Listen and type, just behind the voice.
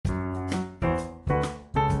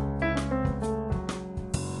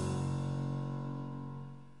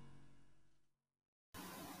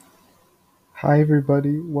Hi,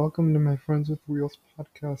 everybody. Welcome to my Friends with Wheels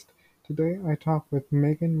podcast. Today I talk with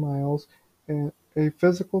Megan Miles, a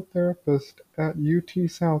physical therapist at UT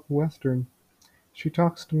Southwestern. She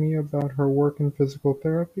talks to me about her work in physical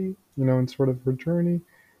therapy, and sort of her journey,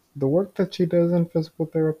 the work that she does in physical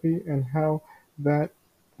therapy, that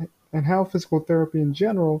and how physical therapy in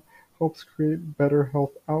general helps create better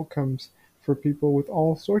health outcomes for people with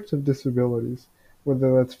all sorts of disabilities,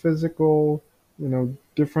 whether that's physical,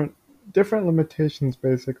 different limitations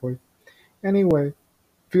basically. Anyway,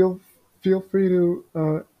 feel feel free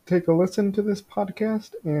to take a listen to this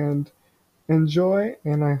podcast and enjoy,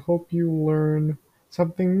 and I hope you learn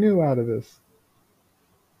something new out of this.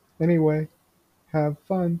 Anyway, have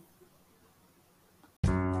fun.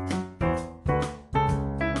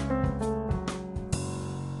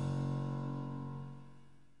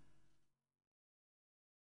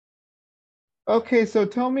 Okay, so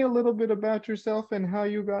tell me a little bit about yourself and how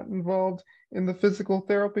you got involved in the physical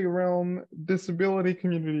therapy realm, disability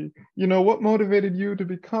community. What motivated you to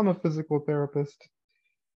become a physical therapist?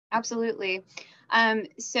 Absolutely.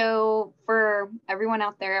 So for everyone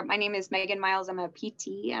out there, my name is Megan Miles. I'm a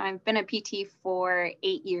PT, and I've been a PT for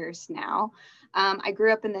 8 years now. I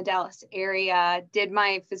grew up in the Dallas area, did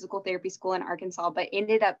my physical therapy school in Arkansas, but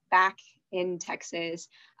ended up back in Texas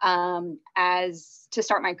as to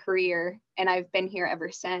start my career, and I've been here ever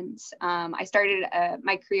since. I started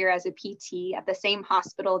my career as a PT at the same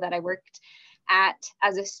hospital that I worked at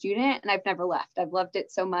as a student, and I've never left. I've loved it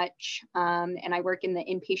so much, and I work in the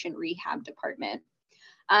inpatient rehab department.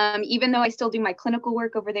 Even though I still do my clinical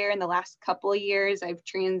work over there, in the last couple of years, I've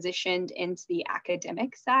transitioned into the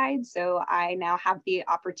academic side. So I now have the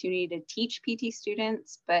opportunity to teach PT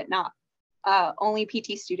students, but not only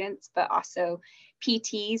PT students, but also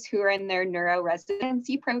PTs who are in their neuro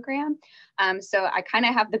residency program. So I kind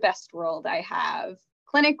of have the best world. I have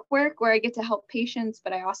clinic work where I get to help patients,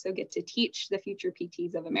 but I also get to teach the future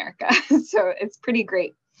PTs of America. So it's pretty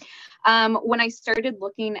great. When I started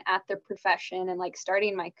looking at the profession and like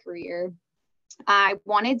starting my career, I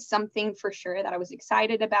wanted something for sure that I was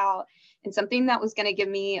excited about and something that was going to give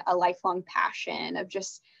me a lifelong passion of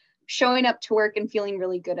just showing up to work and feeling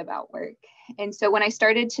really good about work. And so when I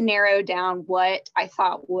started to narrow down what I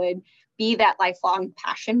thought would be that lifelong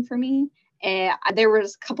passion for me, there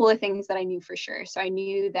was a couple of things that I knew for sure. So I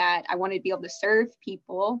knew that I wanted to be able to serve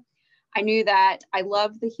people. I knew that I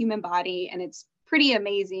love the human body, and it's pretty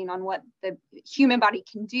amazing on what the human body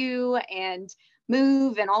can do and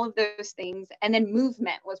move and all of those things. And then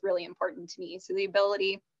movement was really important to me. So the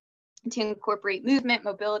ability to incorporate movement,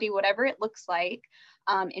 mobility, whatever it looks like,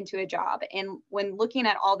 into a job. And when looking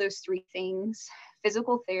at all those three things,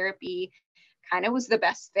 physical therapy kind of was the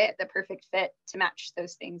best fit, the perfect fit to match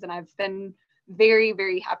those things. And I've been very,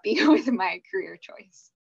 very happy with my career choice.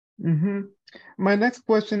 Mm-hmm. My next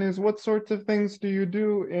question is, what sorts of things do you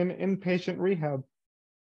do in inpatient rehab?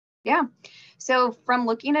 Yeah. So, from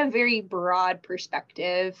looking at a very broad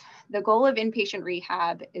perspective, the goal of inpatient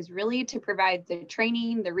rehab is really to provide the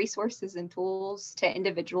training, the resources, and tools to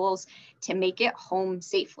individuals to make it home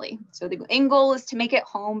safely. So, the end goal is to make it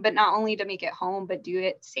home, but not only to make it home, but do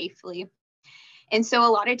it safely. And so,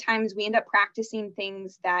 a lot of times we end up practicing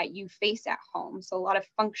things that you face at home. So, a lot of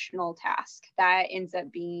functional tasks that ends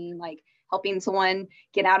up being like helping someone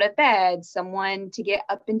get out of bed, someone to get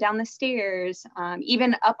up and down the stairs,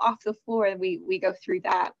 even up off the floor. We go through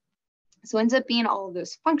that. So it ends up being all of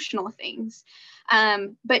those functional things.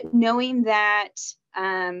 But knowing that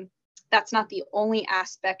that's not the only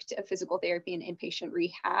aspect of physical therapy and inpatient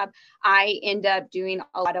rehab, I end up doing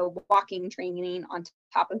a lot of walking training on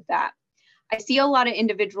top of that. I see a lot of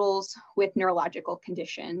individuals with neurological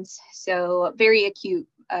conditions, so very acute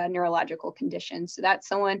neurological conditions. So that's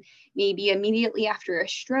someone maybe immediately after a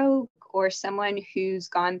stroke, or someone who's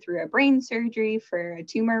gone through a brain surgery for a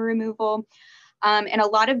tumor removal. And a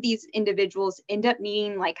lot of these individuals end up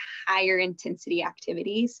needing like higher intensity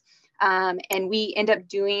activities. And we end up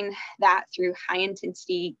doing that through high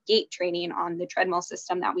intensity gait training on the treadmill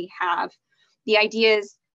system that we have. The idea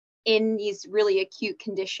is, in these really acute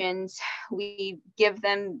conditions, we give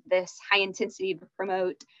them this high intensity to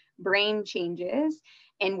promote brain changes,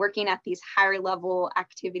 and working at these higher level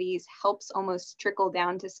activities helps almost trickle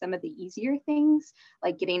down to some of the easier things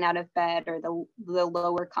like getting out of bed or the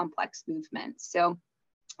lower complex movements. So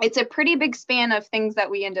it's a pretty big span of things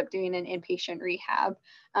that we end up doing in inpatient rehab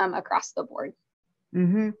across the board.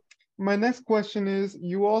 Mm-hmm. My next question is,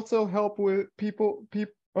 you also help with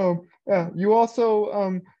you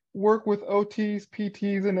also work with OTs,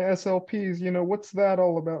 PTs, and SLPs. What's that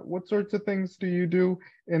all about? What sorts of things do you do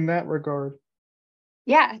in that regard?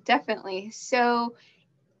 Yeah, definitely. So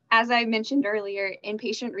as I mentioned earlier,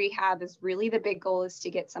 inpatient rehab is really the big goal is to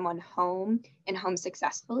get someone home and home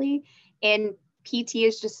successfully. And PT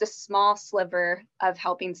is just a small sliver of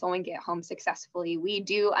helping someone get home successfully. We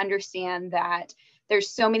do understand that there's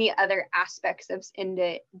so many other aspects of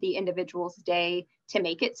the individual's day to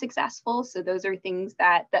make it successful. So those are things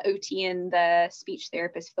that the OT and the speech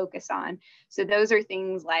therapist focus on. So those are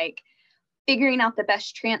things like figuring out the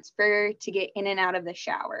best transfer to get in and out of the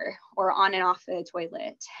shower or on and off the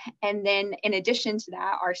toilet. And then in addition to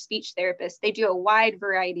that, our speech therapists, they do a wide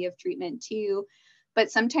variety of treatment too, but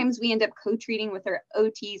sometimes we end up co-treating with our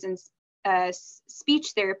OTs and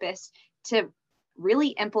speech therapists to really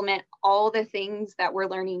implement all the things that we're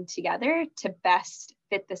learning together to best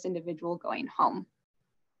fit this individual going home.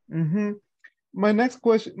 Mm-hmm. My next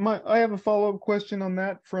question, I have a follow-up question on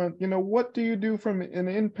that front. What do you do from an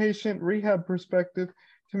inpatient rehab perspective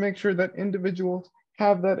to make sure that individuals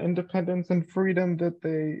have that independence and freedom that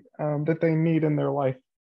they need in their life?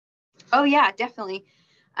 Oh yeah, definitely.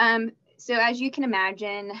 So as you can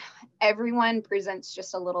imagine, everyone presents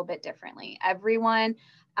just a little bit differently. Everyone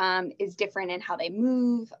is different in how they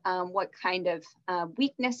move, what kind of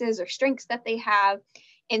weaknesses or strengths that they have.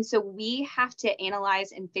 And so we have to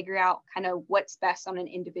analyze and figure out kind of what's best on an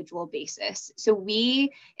individual basis. So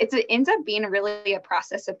it ends up being really a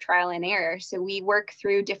process of trial and error. So we work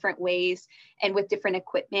through different ways and with different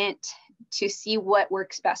equipment to see what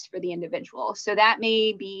works best for the individual. So that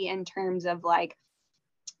may be in terms of like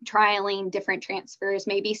trialing different transfers,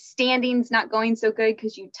 maybe standing's not going so good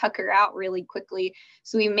because you tuck her out really quickly.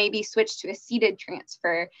 So we maybe switch to a seated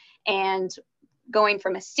transfer, and going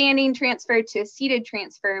from a standing transfer to a seated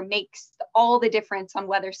transfer makes all the difference on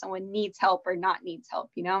whether someone needs help or not needs help,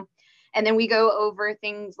 And then we go over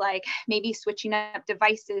things like maybe switching up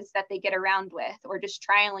devices that they get around with, or just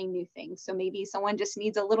trialing new things. So maybe someone just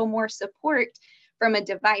needs a little more support from a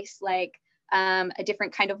device like a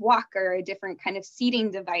different kind of walker, a different kind of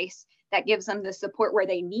seating device that gives them the support where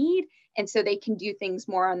they need. And so they can do things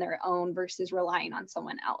more on their own versus relying on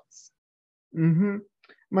someone else. Mm-hmm.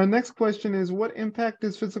 My next question is, what impact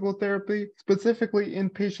does physical therapy, specifically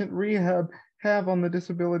inpatient rehab, have on the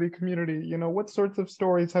disability community? What sorts of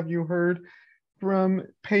stories have you heard from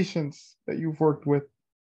patients that you've worked with,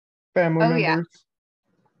 family Oh, yeah. members?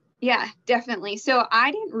 Yeah, definitely. So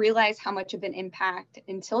I didn't realize how much of an impact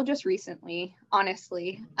until just recently,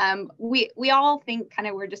 honestly. We all think kind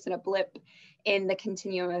of we're just in a blip in the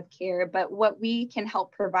continuum of care, but what we can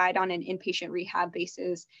help provide on an inpatient rehab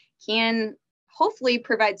basis can hopefully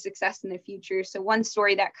provide success in the future. So one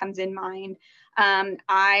story that comes in mind,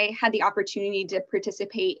 I had the opportunity to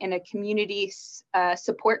participate in a community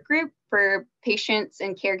support group for patients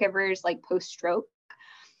and caregivers like post-stroke.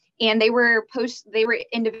 And they were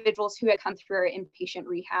individuals who had come through our inpatient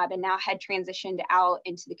rehab and now had transitioned out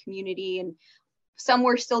into the community. And some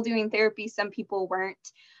were still doing therapy, some people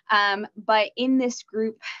weren't. But in this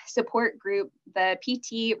support group, the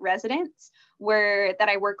PT residents that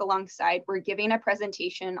I work alongside were giving a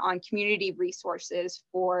presentation on community resources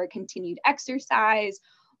for continued exercise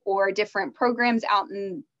or different programs out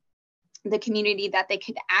in the community that they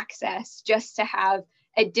could access just to have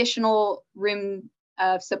additional room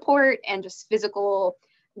of support and just physical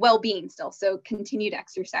well-being still, so continued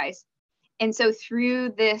exercise. And so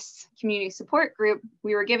through this community support group,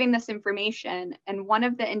 we were giving this information, and one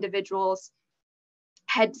of the individuals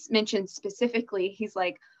had mentioned specifically, he's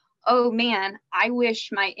like, oh man, I wish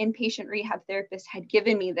my inpatient rehab therapist had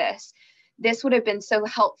given me this. This would have been so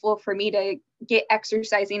helpful for me to get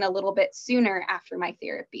exercising a little bit sooner after my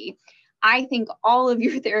therapy. I think all of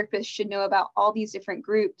your therapists should know about all these different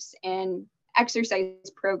groups and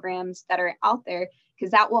exercise programs that are out there,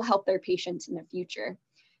 because that will help their patients in the future.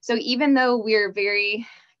 So even though we're very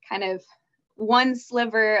kind of one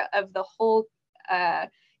sliver of the whole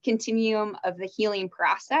continuum of the healing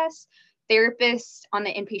process, therapists on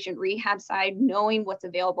the inpatient rehab side, knowing what's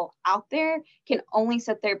available out there, can only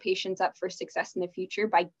set their patients up for success in the future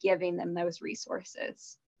by giving them those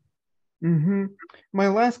resources. Mm-hmm. My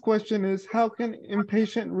last question is, how can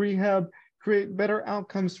inpatient rehab create better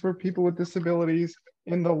outcomes for people with disabilities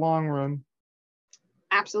in the long run?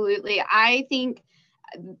 Absolutely. I think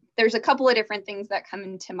there's a couple of different things that come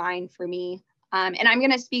into mind for me. And I'm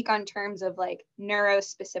going to speak on terms of like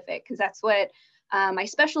neurospecific, because that's what my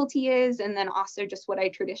specialty is, and then also just what I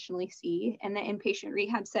traditionally see in the inpatient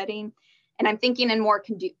rehab setting. And I'm thinking in more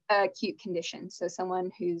acute conditions. So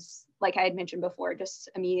someone who's, like I had mentioned before, just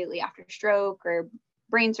immediately after stroke or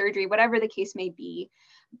brain surgery, whatever the case may be.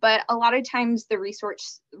 But a lot of times the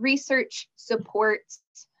research supports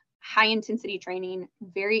high intensity training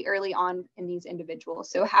very early on in these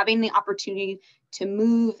individuals. So having the opportunity to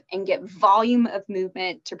move and get volume of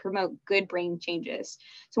movement to promote good brain changes.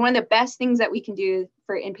 So one of the best things that we can do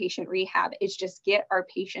for inpatient rehab is just get our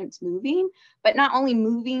patients moving, but not only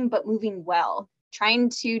moving, but moving well, trying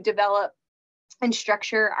to develop and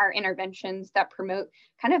structure our interventions that promote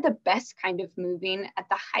kind of the best kind of moving at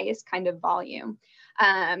the highest kind of volume.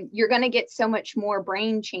 You're going to get so much more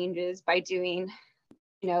brain changes by doing,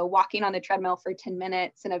 walking on the treadmill for 10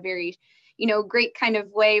 minutes in a very, great kind of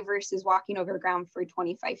way versus walking over ground for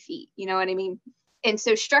 25 feet. You know what I mean? And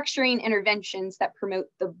so structuring interventions that promote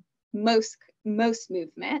the most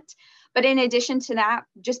movement. But in addition to that,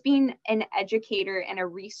 just being an educator and a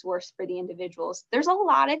resource for the individuals. There's a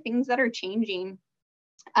lot of things that are changing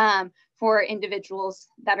for individuals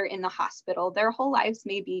that are in the hospital. Their whole lives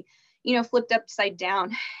may be, flipped upside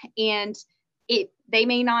down, and they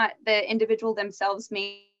may not, the individual themselves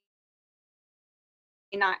may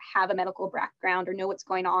not have a medical background or know what's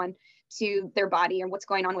going on to their body or what's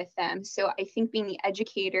going on with them. So I think being the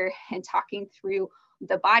educator and talking through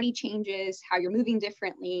the body changes, how you're moving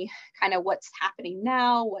differently, kind of what's happening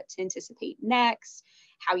now, what to anticipate next,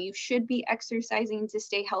 how you should be exercising to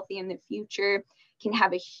stay healthy in the future can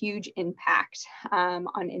have a huge impact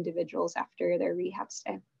on individuals after their rehab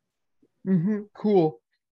stay. Cool.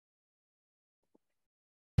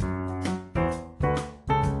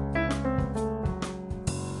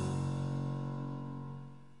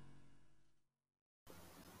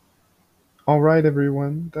 Alright,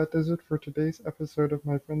 everyone, that does it for today's episode of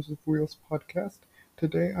my Friends with Wheels podcast.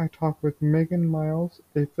 Today I talked with Megan Miles,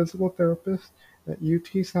 a physical therapist at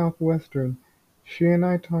UT Southwestern. She and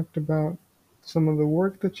I talked about some of the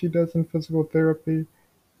work that she does in physical therapy,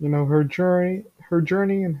 her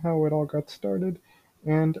journey and how it all got started,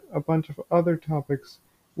 and a bunch of other topics,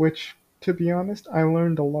 which, to be honest, I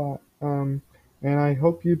learned a lot, and I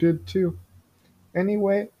hope you did too.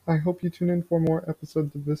 Anyway, I hope you tune in for more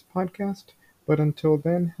episodes of this podcast. But until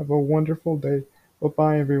then, have a wonderful day. Bye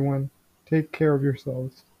bye, everyone. Take care of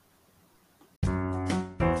yourselves.